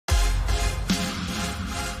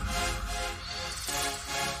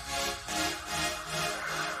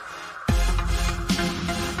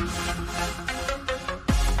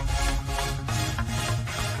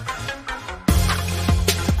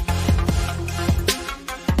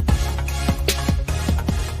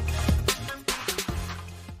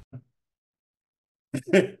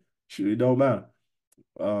Shoot, it don't matter.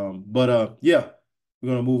 Yeah, we're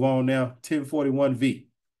gonna move on now. 1041V.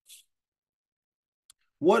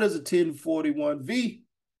 What is a 1041V?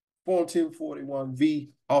 Form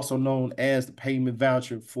 1041V, also known as the payment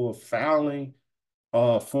voucher for filing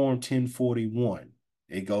Form 1041.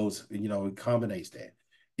 It goes, it combines that.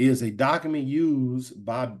 It is a document used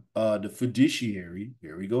by the fiduciary,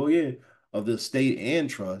 here we go again, of the state and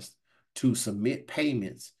trust to submit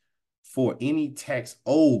payments for any tax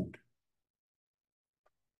owed.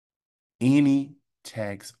 Any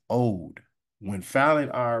tax owed. When filing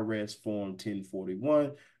IRS Form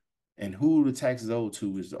 1041, and who the tax is owed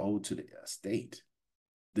to is owed to the state.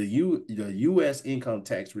 The U.S. income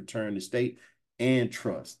tax return to state and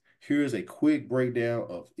trust. Here's a quick breakdown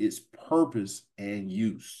of its purpose and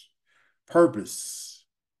use. Purpose.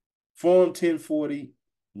 Form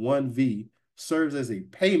 1041V serves as a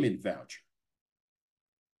payment voucher.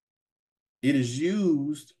 It is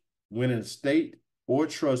used when a state or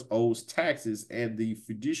trust owes taxes and the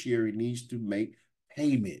fiduciary needs to make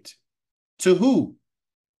payment. To who?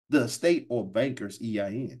 The state or banker's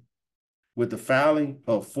EIN. With the filing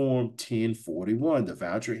of Form 1041, the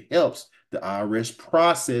voucher helps the IRS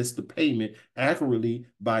process the payment accurately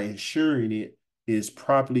by ensuring it is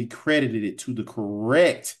properly credited to the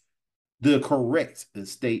correct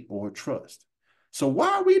estate or trust. So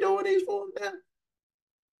why are we doing these forms now?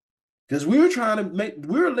 Because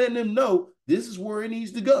we're letting them know this is where it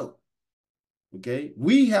needs to go. Okay.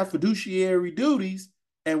 We have fiduciary duties,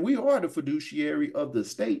 and we are the fiduciary of the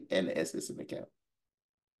state and the SSN account.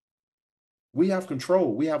 We have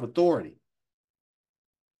control. We have authority.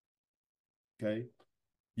 Okay.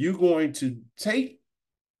 You're going to take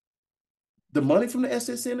the money from the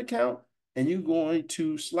SSN account and you're going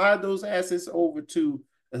to slide those assets over to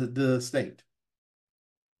the state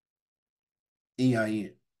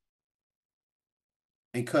EIN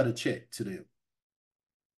and cut a check to them.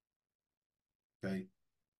 Okay.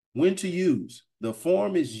 When to use. The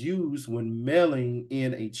form is used when mailing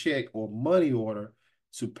in a check or money order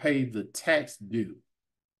to pay the tax due.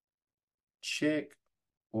 Check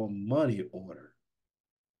or money order.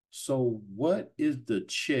 So what is the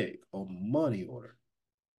check or money order?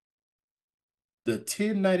 The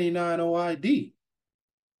 1099 OID.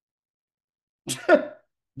 The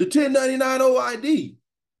 1099 OID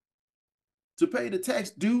to pay the tax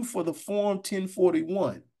due for the Form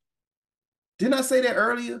 1041. Didn't I say that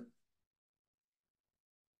earlier?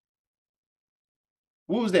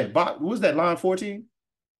 What was that? What was that, line 14?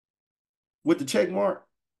 With the check mark?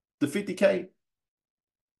 The 50K?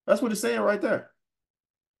 That's what it's saying right there.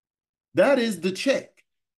 That is the check.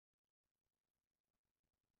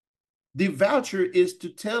 The voucher is to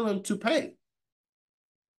tell them to pay.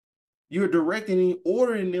 You're directing and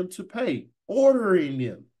ordering them to pay. Ordering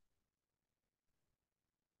them.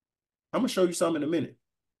 I'm going to show you something in a minute.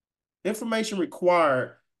 Information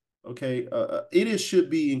required, okay, should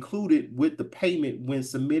be included with the payment when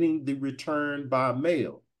submitting the return by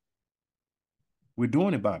mail. We're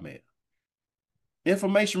doing it by mail.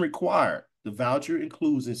 Information required. The voucher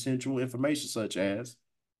includes essential information such as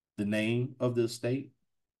the name of the estate,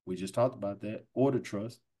 we just talked about that, or the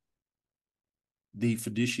trust, the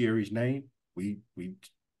fiduciary's name,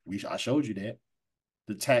 I showed you that,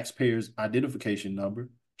 the taxpayer's identification number,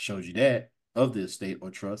 showed you that, of the estate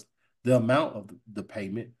or trust, the amount of the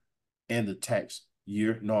payment, and the tax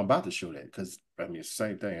year. No, I'm about to show that because I mean it's the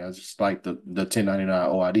same thing. I just like the 1099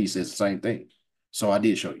 OID says the same thing. So I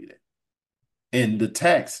did show you that. And the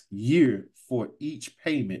tax year for each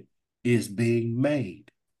payment is being made.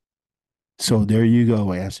 So there you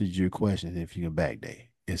go. Answers your question if you can backdate.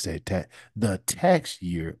 It's the tax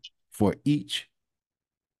year for each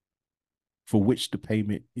for which the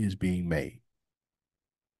payment is being made.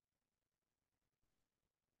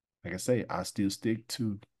 Like I say, I stick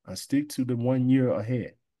to the 1 year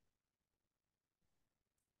ahead.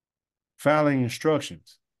 Filing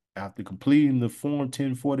instructions. After completing the Form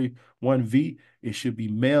 1041V, it should be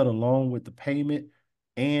mailed along with the payment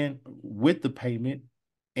and Form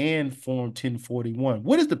 1041.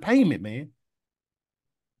 What is the payment, man?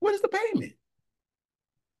 What is the payment?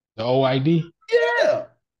 The OID? Yeah.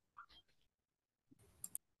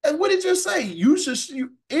 And what did it just say? It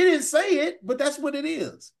didn't say it, but that's what it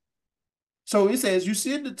is. So it says you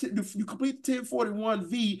you complete the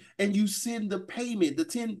 1041V and you send the payment. The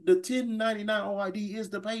 1099 OID is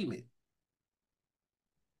the payment.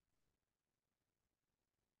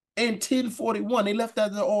 And 1041, they left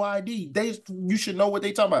out the OID. You should know what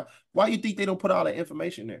they talking about. Why you think they don't put all that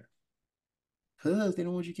information there? Because they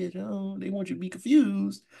don't want you to get on. They want you to be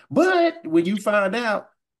confused. But when you find out,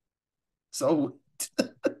 so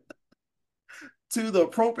to the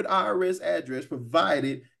appropriate IRS address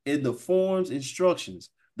provided in the form's instructions.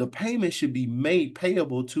 The payment should be made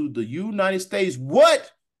payable to the United States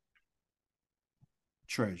what?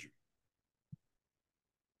 Treasury.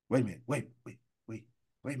 Wait a minute. Wait a minute.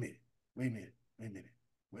 Wait a minute.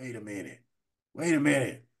 Wait a minute. Wait a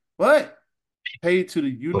minute. What? Paid to the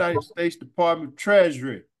United States Department of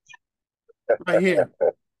Treasury. Right here.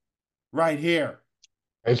 Right here.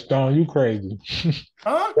 Hey, Stone, you crazy.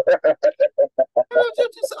 Huh?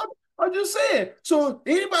 I'm just saying. So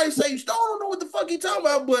anybody say Stone don't know what the fuck he talking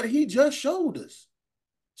about, but he just showed us.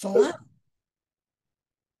 So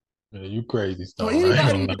Yeah, you crazy, so Stone. I ain't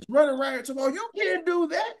anybody gonna lie. that's running around tomorrow, you can't do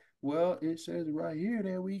that. Well, it says right here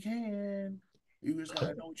that we can. You just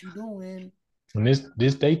gotta know what you're doing. And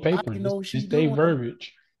this day I paper, can this know what this she day doing.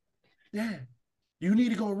 verbiage. Yeah. You need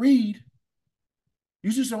to go read.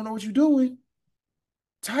 You just don't know what you're doing.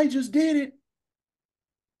 Ty just did it.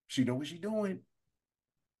 She know what she's doing.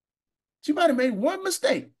 She might have made one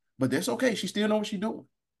mistake, but that's okay. She still know what she's doing.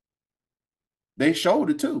 They showed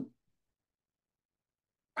it too.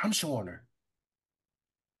 I'm showing her.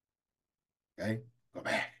 Okay. Go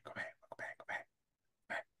back.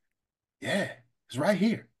 Yeah. It's right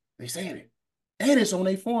here. They saying it. And it's on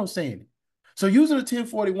their form saying it. So using the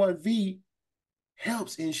 1041V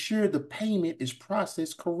helps ensure the payment is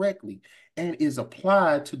processed correctly and is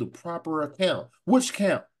applied to the proper account. Which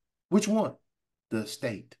account? Which one? The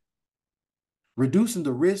estate. Reducing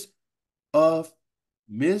the risk of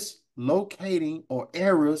mislocating or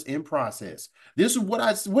errors in process. This is what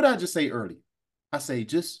I just say earlier. I say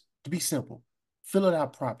just to be simple, fill it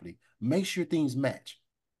out properly. Make sure things match.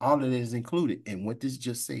 All of it is included in what this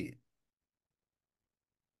just said.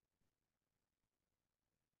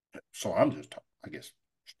 So I'm just talking. I guess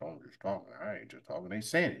Stone just talking. I ain't just talking. They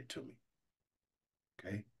saying it to me.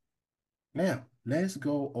 Okay. Now let's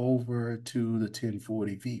go over to the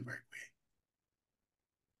 1040V right quick.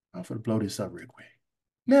 I'm gonna blow this up real quick.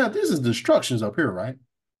 Now this is the instructions up here, right?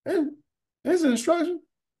 And this is instruction.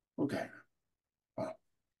 Okay.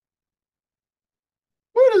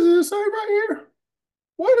 What does this say right here?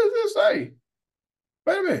 What does this say?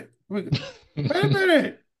 Wait a minute. Wait a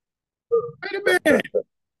minute. Wait a minute.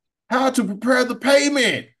 How to prepare the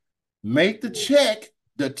payment. Make the check,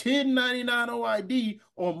 the 1099 OID,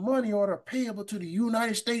 or money order payable to the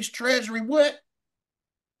United States Treasury. What?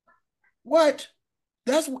 What?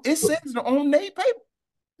 That's what it says on their paper.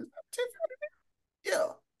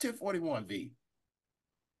 Yeah, 1041V.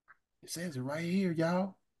 It says it right here,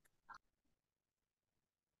 y'all.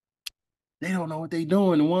 They don't know what they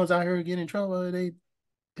doing. The ones out here getting in trouble, they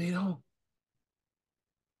don't.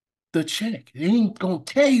 The check. It ain't gonna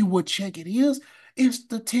tell you what check it is. It's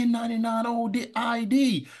the 1099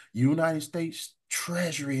 ID, United States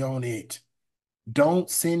Treasury on it. Don't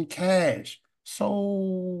send cash.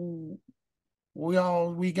 So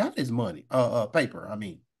we got this money. Paper. I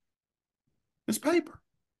mean, it's paper.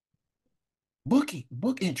 Book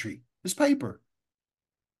entry. It's paper.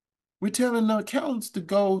 We're telling the accountants to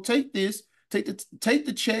go take this, take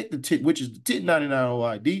the check, which is the 1099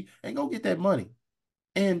 OID, and go get that money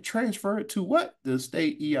and transfer it to what? The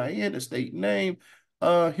state EIN, the state name.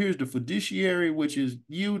 Here's the fiduciary, which is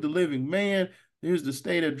you, the living man. Here's the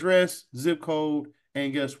state address, zip code.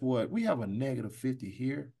 And guess what? We have a -50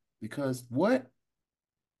 here because what?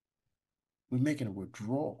 We're making a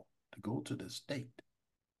withdrawal to go to the state.